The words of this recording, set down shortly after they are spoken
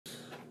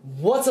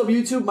What's up,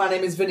 YouTube? My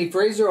name is Vinny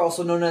Fraser,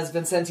 also known as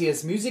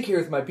Vincentius Music, here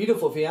with my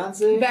beautiful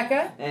fiance,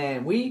 Becca.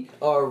 And we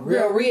are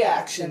Real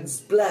Reactions.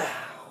 Blah.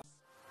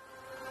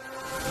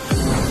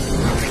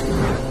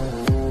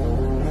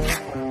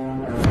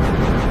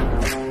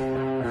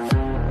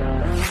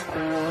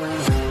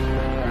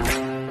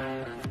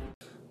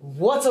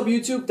 What's up,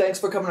 YouTube? Thanks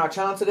for coming to our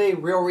channel today.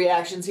 Real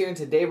Reactions here, and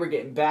today we're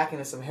getting back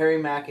into some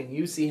Harry Mack and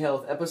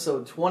UCHealth,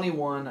 episode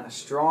 21,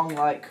 Strong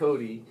Like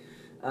Codie.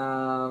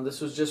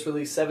 This was just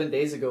released 7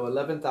 days ago,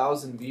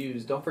 11,000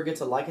 views. Don't forget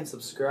to like and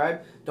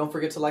subscribe. Don't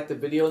forget to like the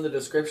video in the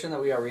description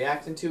that we are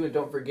reacting to, and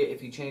don't forget,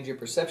 if you change your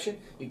perception,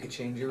 you can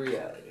change your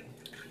reality.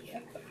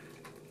 Yep.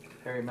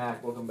 Harry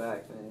Mack, welcome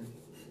back, man.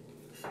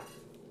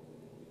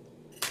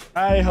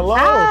 Hi, hello.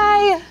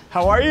 Hi.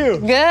 How are you?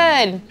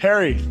 Good.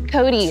 Harry.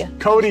 Codie.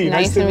 Codie,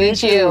 nice to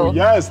meet you.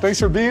 Yes, thanks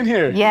for being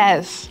here.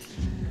 Yes.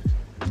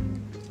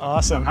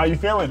 Awesome. How you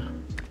feeling?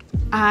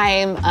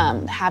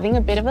 I'm having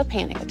a bit of a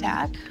panic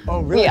attack. Oh,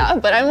 really? Yeah,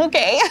 but I'm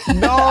okay.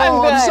 No,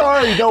 I'm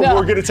sorry. No,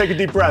 we're gonna take a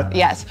deep breath.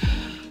 Yes.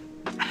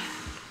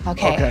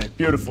 Okay. Okay,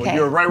 beautiful. Okay.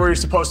 You're right where you're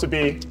supposed to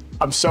be.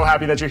 I'm so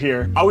happy that you're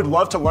here. I would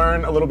love to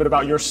learn a little bit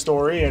about your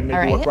story and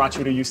maybe what brought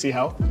you to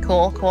UCHealth.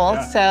 Cool, cool.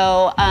 Yeah.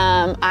 So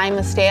I'm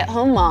a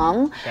stay-at-home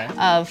mom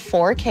of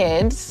 4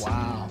 kids.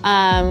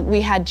 Wow.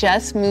 We had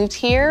just moved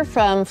here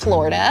from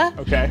Florida.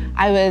 Okay.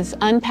 I was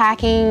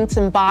unpacking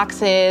some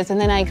boxes, and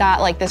then I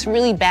got like this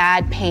really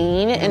bad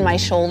pain in my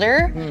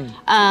shoulder.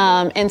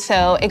 And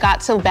so it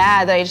got so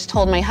bad that I just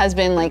told my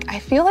husband, like, I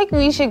feel like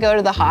we should go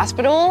to the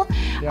hospital.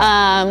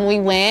 Yeah. We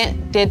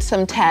went, did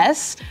some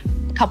tests.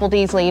 A couple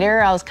days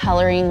later, I was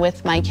coloring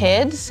with my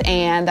kids,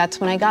 and that's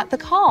when I got the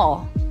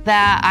call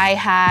that I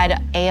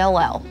had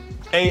ALL.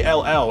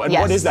 ALL, and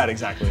what is that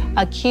exactly?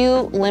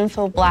 Acute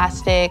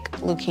lymphoblastic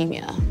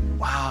leukemia.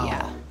 Wow.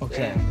 Yeah.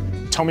 Okay.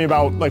 Tell me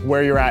about like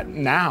where you're at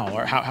now,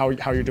 or how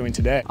you're doing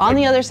today. On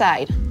the other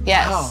side,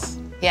 yes. Wow.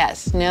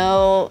 Yes,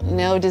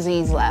 no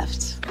disease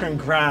left.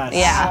 Congrats.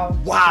 Yeah.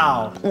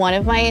 Wow. One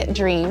of my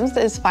dreams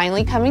is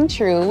finally coming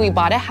true. We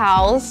bought a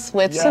house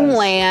with some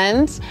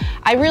land.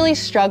 I really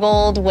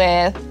struggled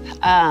with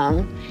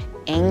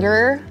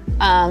anger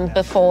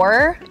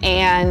before,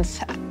 and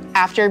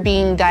after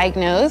being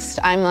diagnosed,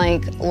 I'm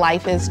like,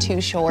 life is too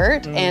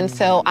short. And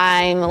so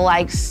I'm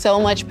like so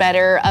much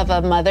better of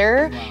a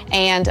mother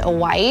and a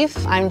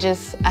wife. I'm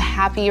just a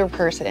happier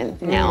person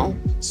now.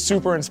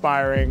 Super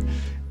inspiring.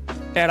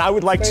 And I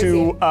would like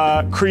to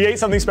create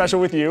something special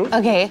with you.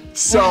 Okay.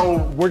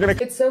 So we're gonna.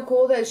 It's so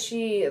cool that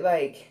she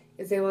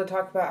is able to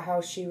talk about how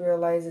she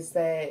realizes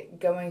that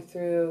going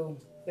through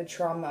the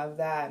trauma of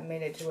that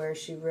made it to where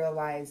she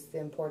realized the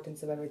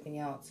importance of everything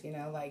else. You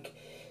know, like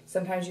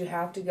sometimes you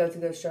have to go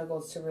through those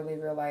struggles to really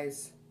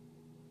realize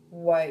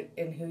what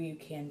and who you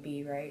can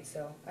be, right?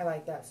 So I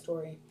like that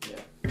story.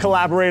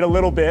 Collaborate a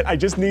little bit. I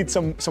just need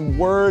some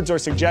words or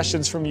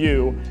suggestions from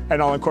you,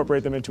 and I'll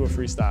incorporate them into a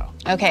freestyle.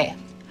 Okay.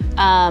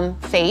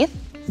 Faith.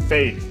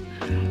 Faith.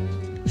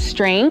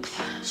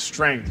 Strength.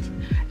 Strength.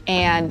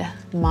 And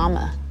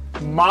mama.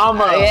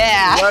 Mama.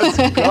 Yeah. Let's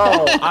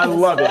go. I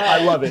love it.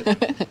 I love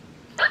it.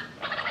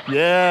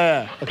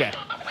 Yeah. Okay.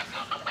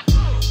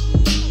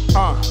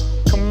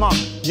 Come on.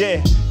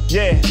 Yeah.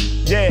 Yeah.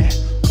 Yeah.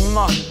 Come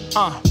on.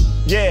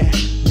 Yeah.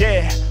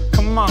 Yeah.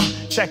 Come on.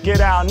 Check it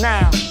out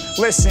now.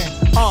 Listen.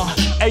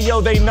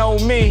 Ayo, they know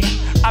me.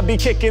 I be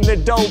kicking the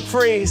dope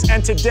freeze,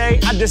 and today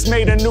I just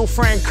made a new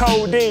friend,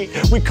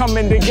 Codie. We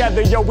coming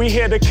together, yo, we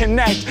here to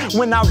connect.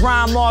 When I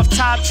rhyme off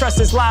top,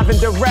 trust is live and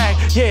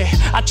direct. Yeah,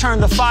 I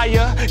turn the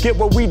fire, get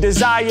what we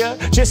desire.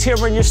 Just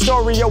hearing your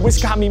story, yo, it's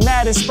got me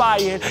mad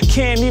inspired.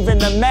 Can't even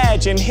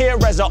imagine here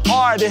as an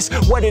artist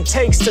what it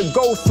takes to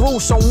go through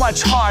so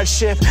much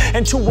hardship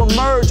and to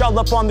emerge all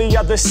up on the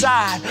other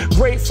side.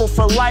 Grateful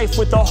for life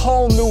with a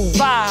whole new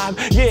vibe.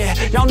 Yeah,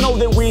 y'all know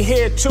that we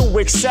here to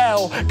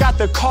excel. Got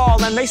the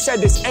call and they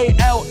said it's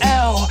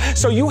ALL,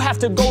 so you have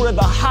to go to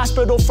the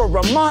hospital for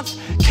a month.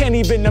 Can't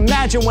even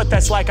imagine what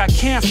that's like, I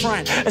can't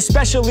front.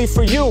 Especially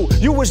for you,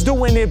 you was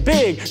doing it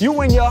big.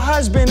 You and your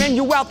husband, and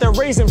you out there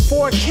raising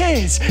 4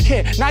 kids.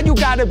 Yeah, now you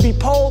gotta be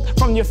pulled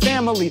from your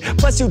family.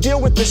 Plus you deal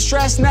with the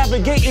stress,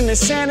 navigating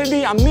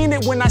insanity. I mean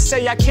it when I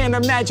say I can't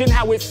imagine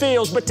how it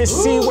feels, but to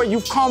see where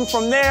you've come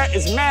from there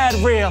is mad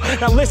real.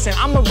 Now listen,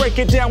 I'ma break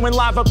it down when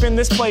live up in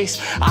this place.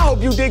 I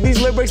hope you dig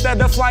these lyrics that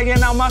are flying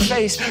out my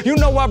face. You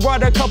know I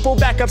brought a couple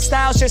backup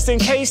styles just in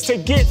case. To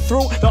get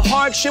through the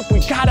hardship, we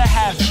gotta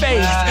have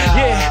faith.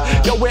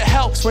 Yeah, yo, it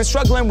helps when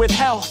struggling with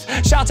health.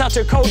 Shouts out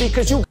to Codie,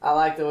 cause you. I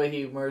like the way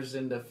he merged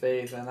into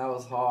faith, man. That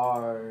was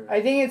hard.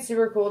 I think it's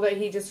super cool that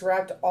he just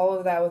rapped all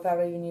of that without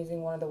even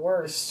using one of the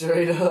words.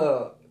 Straight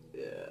up.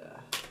 Yeah.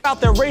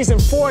 out there raising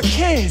 4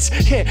 kids.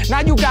 Yeah,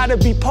 now you gotta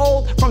be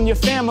pulled from your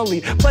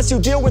family. Plus you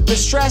deal with the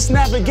stress,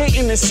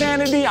 navigating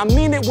insanity. I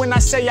mean it when I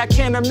say I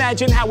can't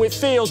imagine how it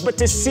feels, but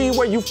to see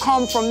where you've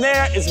come from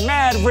there is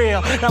mad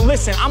real. Now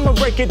listen, I'ma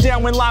break it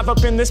down when live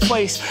up in this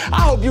place.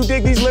 I hope you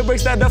dig these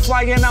lyrics that are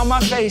flying out my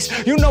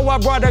face. You know I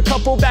brought a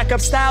couple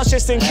backup styles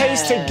just in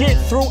case. To get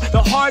through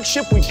the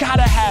hardship, we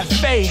gotta have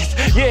faith.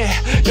 Yeah,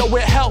 yo,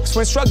 it helps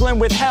when struggling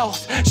with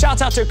health.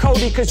 Shouts out to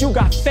Codie, cause you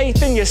got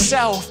faith in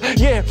yourself.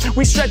 Yeah,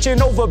 we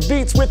stretching over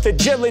beats with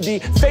agility.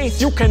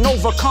 Faith you can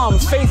overcome,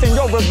 faith in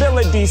your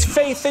abilities,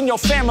 faith in your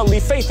family,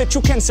 faith that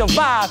you can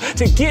survive.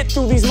 To get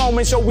through these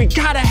moments, yo, we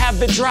gotta have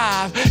the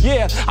drive.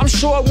 Yeah, I'm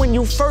sure when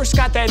you first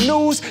got that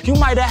news, you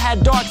might have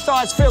had dark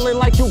thoughts, feeling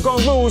like you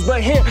gon' lose.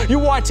 But here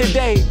you are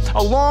today,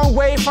 a long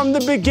way from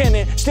the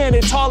beginning,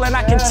 standing tall and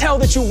I can tell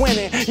that you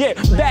winning. Yeah,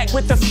 back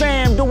with the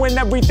fam, doing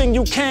everything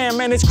you can.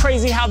 Man, it's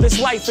crazy how this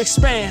life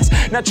expands.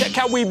 Now check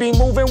how we be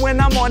moving when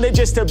I'm on it.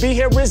 Just to be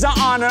here is an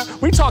honor.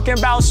 We talking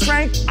about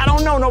strength, I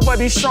don't know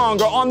nobody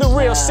stronger. On the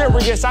real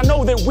serious, I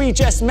know that we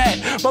just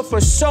met, but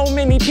for so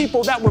many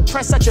people that would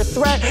press such a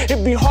threat,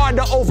 it'd be hard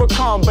to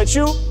overcome. But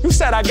you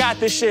said I got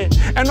this shit,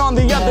 and on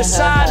the other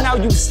side, now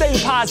you stay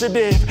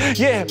positive.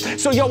 Yeah,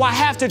 so yo, I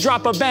have to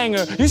drop a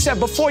banger. You said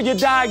before your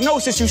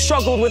diagnosis, you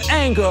struggled with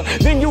anger.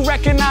 Then you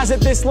recognize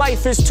that this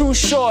life is too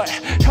short.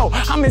 Yo,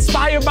 I'm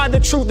inspired by the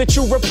truth that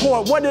you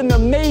report. What an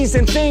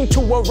amazing thing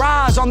to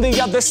arise on the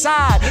other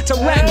side, to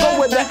let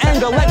go of the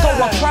anger, let go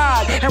of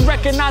pride, and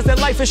recognize that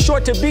life is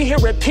short, to be here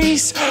at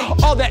peace.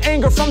 All the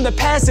anger from the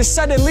past is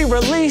suddenly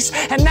released,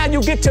 and now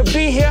you get to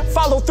be here,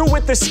 follow through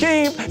with the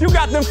scheme. You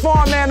got them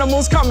farm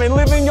animals coming,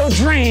 living your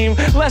dream.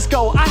 Let's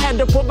go, I had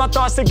to put my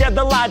thoughts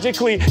together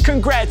logically.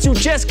 Congrats, you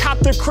just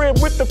copped the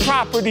crib with the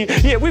property.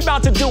 Yeah, we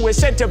about to do it,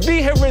 said to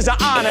be here is an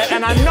honor,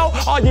 and I know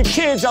all your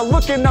kids are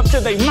looking up to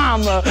their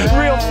mama.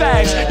 Real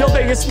facts, yo,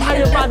 they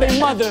inspired by their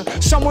mother.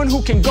 Someone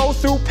who can go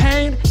through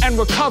pain and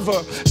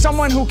recover.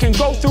 Someone who can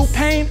go through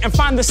pain and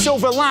find the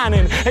silver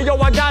lining. And yo,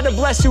 I gotta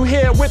bless you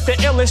here with the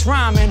illest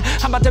rhyming.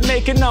 I'm about to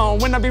make it known.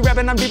 When I be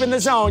rapping, I'm deep in the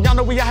zone. Y'all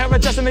know we out here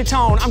adjusting the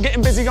tone. I'm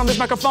getting busy on this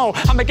microphone.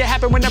 I make it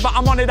happen whenever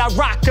I'm on it. I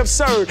rock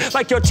absurd.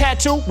 Like your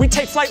tattoo, we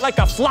take flight like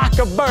a flock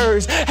of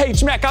birds.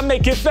 H-Mack, I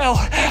make it felt.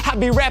 I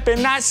be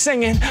rapping, not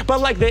singing, but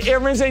like the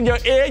earrings in your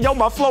ear, yo,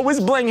 my flow is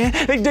blinging.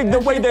 They dig the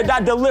way that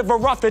I deliver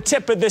off the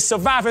tip of this.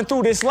 Surviving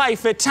through this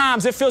life, at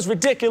times it feels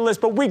ridiculous,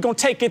 but we gon'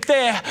 take it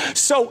there.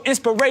 So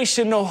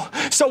inspirational.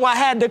 So I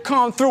had to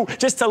come through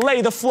just to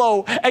lay the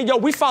flow. Hey, yo,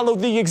 we follow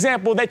the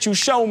example that you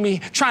show me,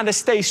 trying to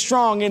stay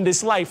strong in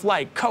this life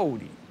like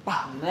Codie.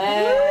 Wow.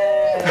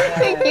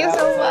 Thank you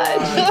so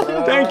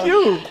much. Thank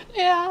you.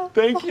 Yeah.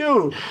 Thank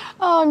you.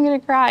 Oh, I'm gonna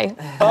cry.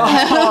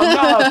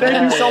 Oh, no,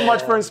 thank you so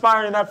much for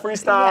inspiring that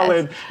freestyle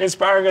and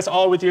inspiring us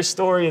all with your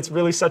story. It's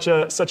really such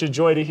a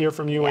joy to hear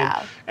from you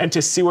and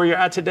to see where you're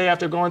at today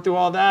after going through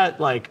all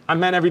that. Like, I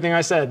meant everything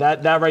I said.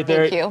 That right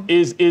there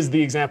is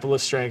the example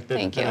of strength that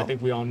I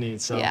think we all need.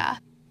 So yeah.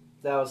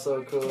 That was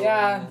so cool.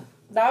 Yeah, man.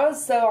 that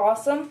was so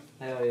awesome.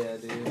 Hell yeah,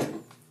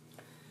 dude.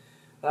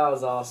 That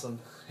was awesome.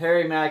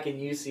 Harry Mack and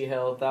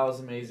UCHealth, that was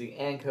amazing.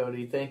 And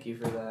Codie, thank you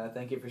for that.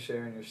 Thank you for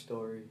sharing your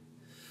story.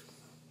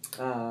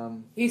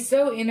 He's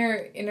so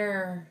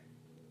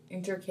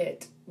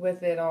intricate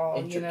with it all,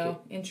 Intricate. you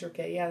know?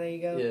 Intricate, yeah, there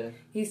you go. Yeah.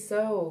 He's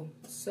so,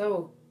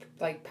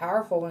 like,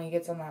 powerful when he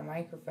gets on that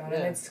microphone. Yeah,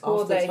 And it's cool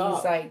off the that top.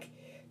 he's, like,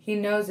 he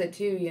knows it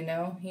too, you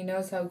know? He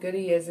knows how good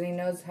he is, and he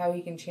knows how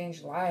he can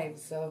change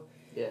lives, so...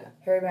 Yeah.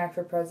 Harry Mack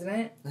for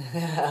president.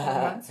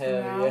 Hell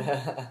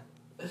yeah.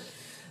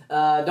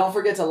 Don't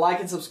forget to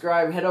like and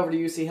subscribe. Head over to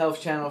UCHealth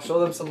channel. Show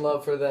them some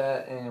love for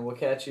that. And we'll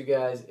catch you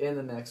guys in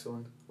the next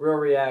one. Real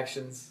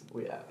reactions.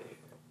 We out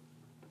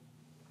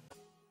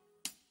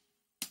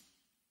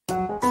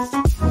of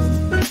here.